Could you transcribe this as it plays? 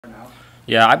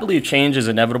Yeah, I believe change is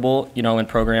inevitable, in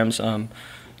programs.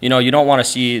 You don't want to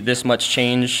see this much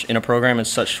change in a program in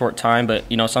such short time, but,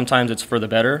 sometimes it's for the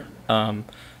better.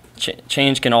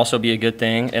 Change can also be a good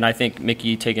thing, and I think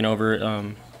Mickey taking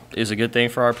over is a good thing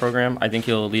for our program. I think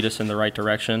he'll lead us in the right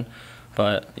direction,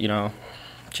 but,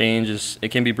 change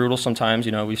it can be brutal sometimes.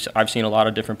 I've seen a lot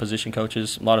of different position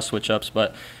coaches, a lot of switch ups,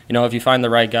 but if you find the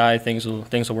right guy, things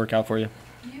will work out for you.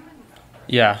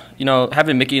 Yeah,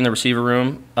 having Mickey in the receiver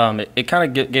room, it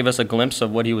kind of gave us a glimpse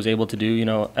of what he was able to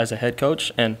do, as a head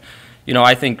coach. And,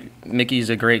 I think Mickey's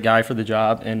a great guy for the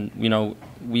job. And,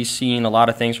 we've seen a lot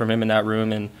of things from him in that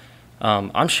room. And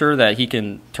I'm sure that he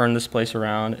can turn this place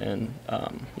around. And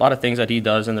a lot of things that he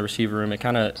does in the receiver room, it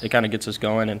kind of gets us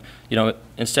going. And,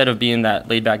 instead of being that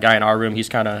laid-back guy in our room, he's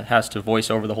kind of has to voice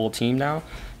over the whole team now.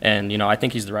 And, I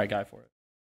think he's the right guy for it.